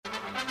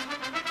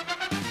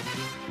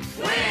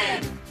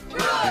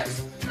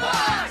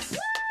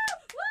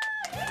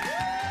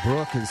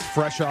Brooke is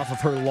fresh off of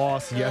her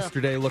loss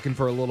yesterday, looking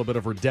for a little bit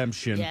of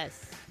redemption.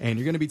 Yes. And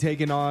you're going to be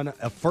taking on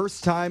a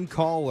first-time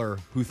caller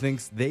who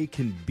thinks they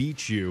can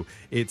beat you.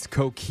 It's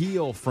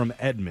Coquille from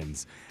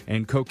Edmonds.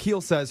 And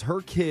Coquille says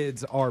her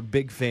kids are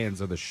big fans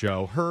of the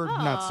show. Her,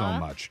 not so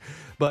much.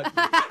 But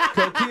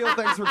Coquille,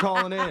 thanks for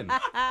calling in.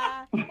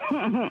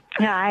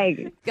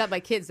 Hi. God, my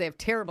kids, they have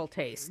terrible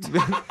taste.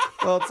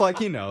 Well, it's like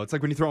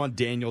when you throw on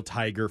Daniel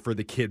Tiger for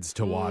the kids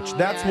to watch.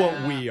 That's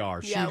what we are.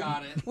 Yeah.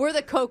 Got it. We're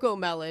the Coco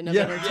Melon of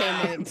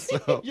entertainment.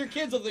 So, Your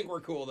kids will think we're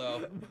cool,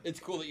 though. It's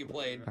cool that you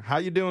played. how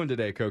you doing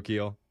today,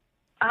 Coquille?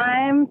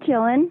 I'm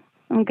chilling.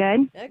 I'm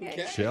good.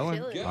 Okay.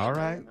 Chilling? Good. All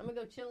right. I'm going to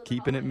go chill. in the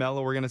Keeping it hallway.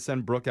 mellow. We're going to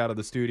send Brooke out of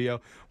the studio.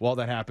 While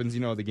that happens,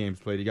 you know the game's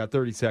played. You got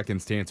 30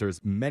 seconds to answer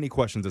as many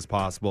questions as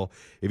possible.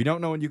 If you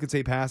don't know when you can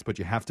say pass, but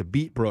you have to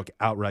beat Brooke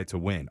outright to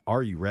win.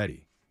 Are you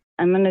ready?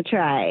 I'm going to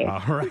try.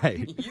 All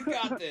right. You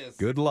got this.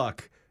 Good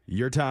luck.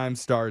 Your time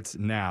starts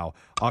now.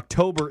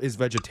 October is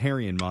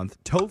vegetarian month.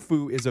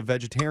 Tofu is a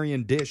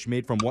vegetarian dish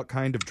made from what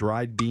kind of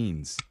dried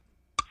beans?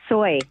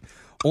 Soy.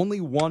 Only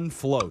one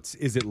floats.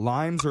 Is it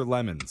limes or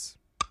lemons?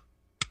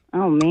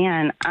 Oh,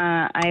 man.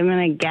 I'm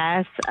going to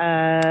guess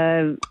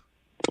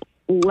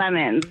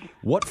lemons.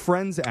 What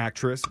Friends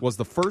actress was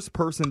the first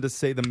person to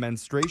say the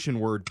menstruation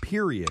word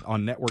period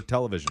on network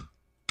television?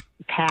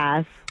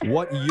 Pass.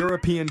 What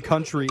European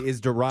country is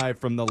derived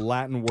from the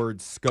Latin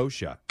word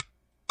Scotia?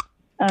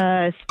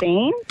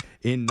 Spain.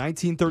 In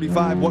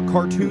 1935, what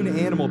cartoon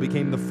animal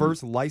became the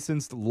first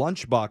licensed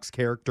lunchbox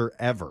character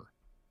ever?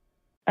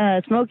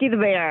 Smokey the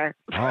Bear.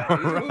 All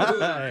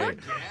right.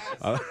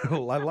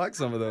 I like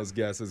some of those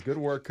guesses. Good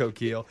work,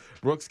 Coquille.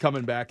 Brooke's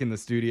coming back in the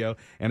studio.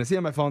 And I see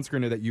on my phone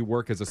screen that you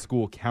work as a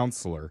school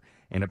counselor.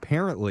 And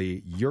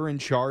apparently, you're in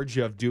charge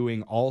of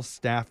doing all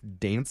staff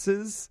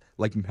dances,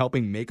 like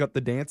helping make up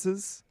the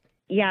dances.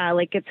 Yeah,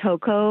 like it's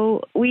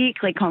Hoko week,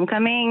 like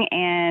homecoming,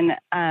 and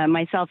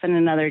myself and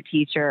another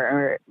teacher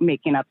are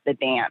making up the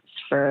dance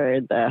for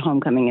the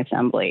homecoming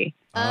assembly.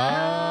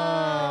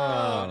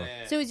 Oh.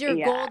 So is your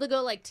Yeah. goal to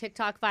go like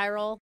TikTok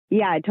viral?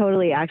 Yeah,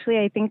 totally. Actually,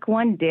 I think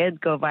one did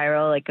go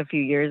viral like a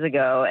few years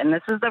ago, and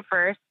this is the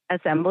first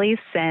assembly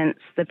since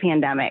the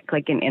pandemic,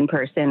 like an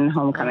in-person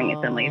homecoming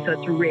assembly. So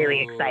it's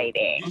really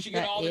exciting. You should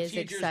get That all the is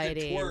teachers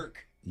exciting. to twerk.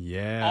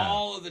 Yeah.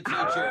 All of the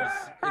teachers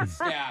and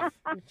staff.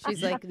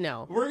 She's like,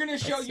 no. We're going to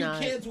show It's you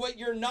not. kids what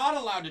you're not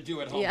allowed to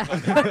do at home. Yeah.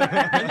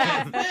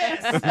 And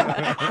that's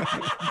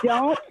this.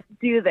 Don't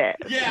do this.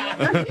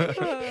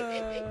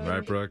 Yeah. All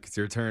right, Brooke, it's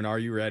your turn. Are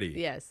you ready?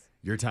 Yes.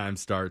 Your time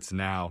starts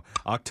now.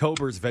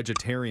 October's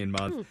vegetarian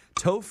month.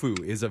 Tofu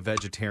is a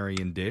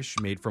vegetarian dish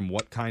made from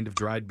what kind of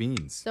dried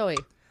beans? Zoe.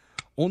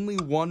 Only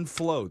one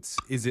floats.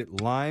 Is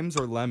it limes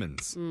or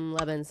lemons?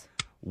 Lemons.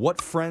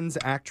 What Friends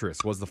actress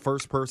was the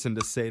first person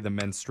to say the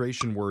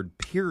menstruation word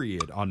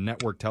period on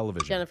network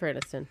television? Jennifer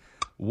Aniston.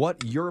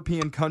 What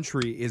European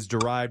country is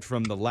derived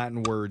from the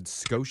Latin word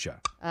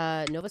Scotia?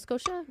 Nova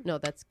Scotia? No,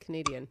 that's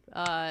Canadian.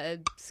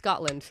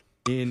 Scotland.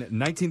 In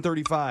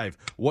 1935,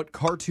 what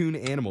cartoon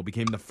animal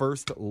became the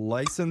first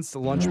licensed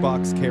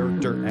lunchbox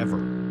character ever?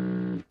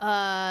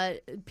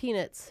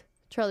 Peanuts.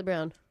 Charlie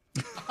Brown.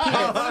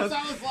 I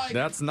was like,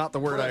 That's not the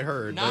word I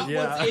heard. not but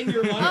yeah. what's in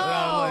your lunch.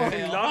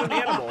 Not an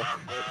animal.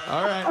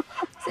 All right.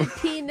 Said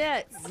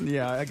peanuts.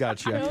 Yeah, I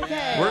got you.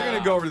 Okay. We're going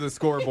to go over to the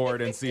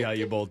scoreboard and see how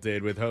you both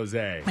did with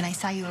Jose When I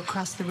saw you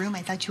across the room,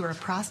 I thought you were a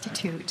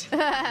prostitute.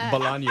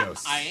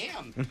 Bolaños. I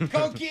am.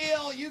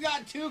 Coquille, you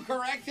got 2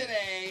 correct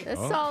today. That's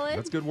Oh, solid.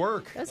 That's good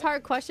work. That's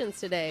hard questions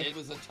today. It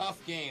was a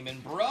tough game.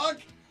 And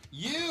Brooke,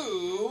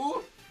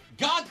 you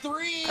got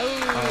 3.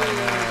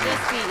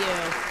 Just beat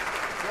you.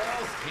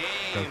 Close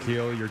game.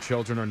 Coquille, your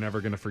children are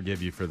never going to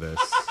forgive you for this.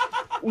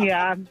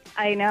 Yeah,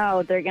 I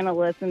know. They're going to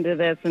listen to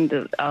this and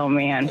just, oh,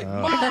 man.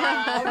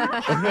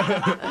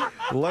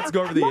 Let's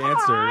go over the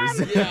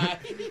answers. Yeah.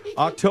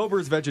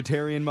 October's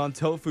vegetarian month.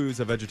 Tofu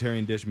is a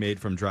vegetarian dish made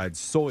from dried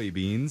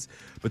soybeans.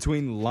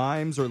 Between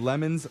limes or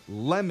lemons,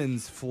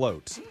 lemons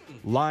float.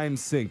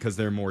 Limes sink because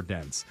they're more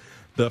dense.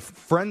 The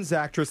Friends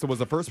actress that was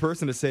the first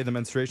person to say the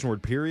menstruation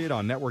word period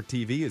on network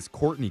TV is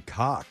Courtney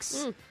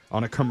Cox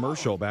on a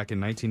commercial back in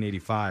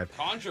 1985.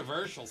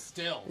 Controversial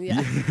still.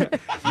 Yeah.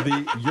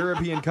 The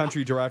European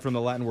country derived from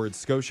the Latin word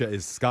Scotia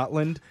is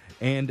Scotland,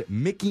 and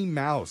Mickey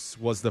Mouse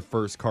was the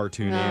first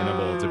cartoon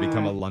animal to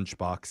become a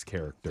lunchbox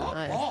character.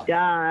 Oh, Duh.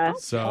 that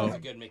was So, a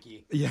good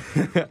Mickey. yeah.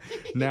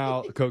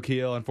 Now,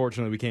 Coquille,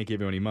 unfortunately, we can't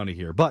give you any money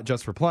here, but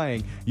just for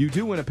playing, you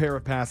do win a pair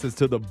of passes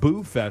to the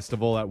Boo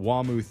Festival at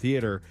WAMU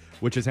Theater,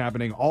 which is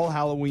happening all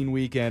Halloween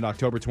weekend,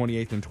 October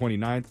 28th and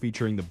 29th,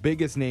 featuring the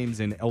biggest names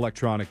in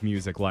electronic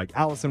music like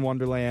Alice in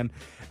Wonderland,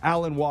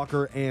 Alan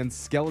Walker, and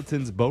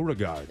Skeletons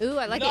Beauregard. Ooh,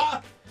 I like Nah,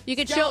 it. You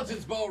could show.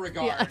 Skeletons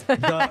Beauregard.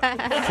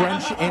 The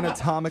French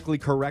anatomically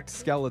correct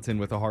skeleton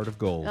with a heart of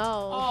gold.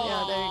 Oh,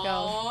 yeah, there you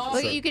go.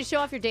 Look, you can show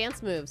off your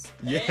dance moves.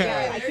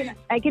 Yeah.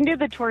 I can do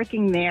the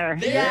twerking there.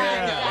 There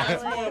Yeah. you go.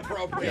 That's more Gotta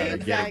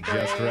appropriate. get it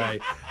just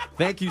right.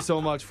 Thank you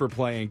so much for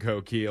playing,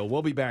 Coquille.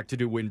 We'll be back to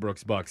do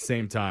Winbrook's Bucks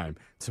same time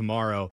tomorrow.